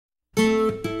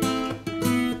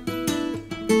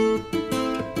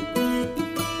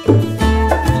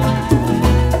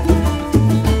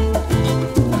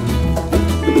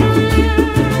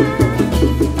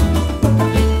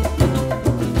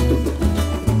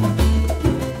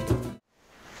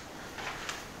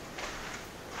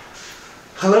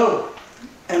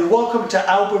welcome to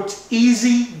Albert's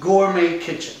Easy Gourmet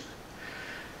Kitchen.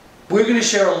 We're going to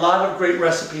share a lot of great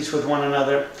recipes with one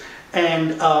another,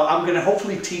 and I'm going to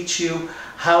hopefully teach you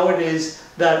how it is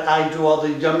that I do all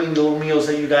the yummy little meals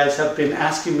that you guys have been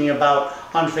asking me about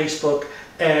on Facebook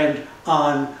and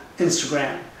on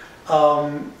Instagram.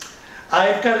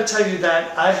 I've got to tell you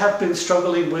that I have been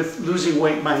struggling with losing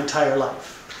weight my entire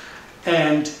life,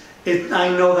 and I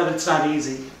know that it's not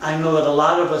easy. I know that a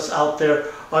lot of us out there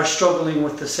are struggling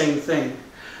with the same thing.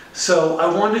 So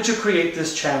I wanted to create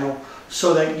this channel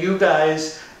so that you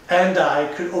guys and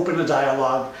I could open a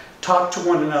dialogue, talk to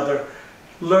one another,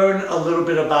 learn a little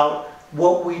bit about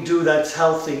what we do that's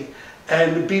healthy,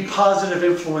 and be positive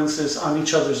influences on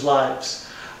each other's lives.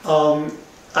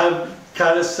 I've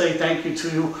got to say thank you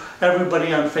to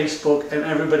everybody on Facebook and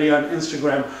everybody on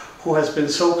Instagram who has been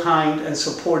so kind and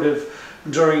supportive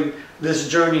during this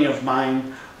journey of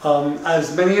mine.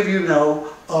 As many of you know,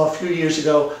 a few years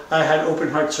ago I had open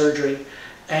heart surgery,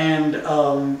 and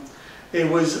it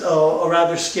was a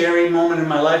rather scary moment in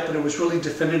my life, but it was really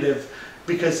definitive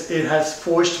because it has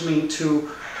forced me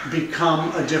to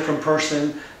become a different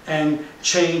person and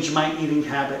change my eating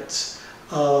habits.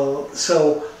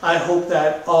 So I hope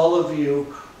that all of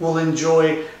you will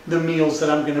enjoy the meals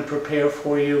that I'm going to prepare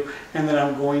for you and that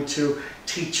I'm going to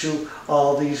teach you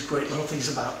all these great little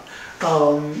things about.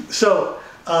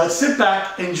 Sit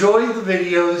back, enjoy the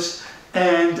videos,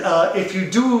 and if you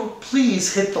do,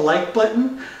 please hit the like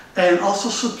button and also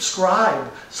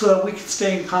subscribe so that we can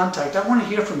stay in contact. I want to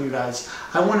hear from you guys.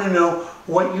 I want to know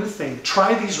what you think.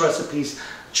 Try these recipes,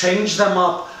 change them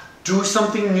up, do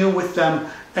something new with them,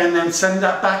 and then send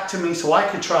that back to me so I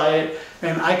can try it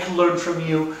and I can learn from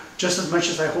you just as much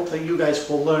as I hope that you guys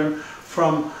will learn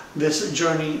from this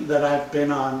journey that I've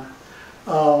been on.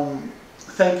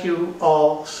 Thank you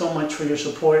all so much for your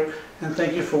support, and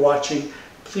thank you for watching.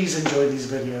 Please enjoy these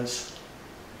videos.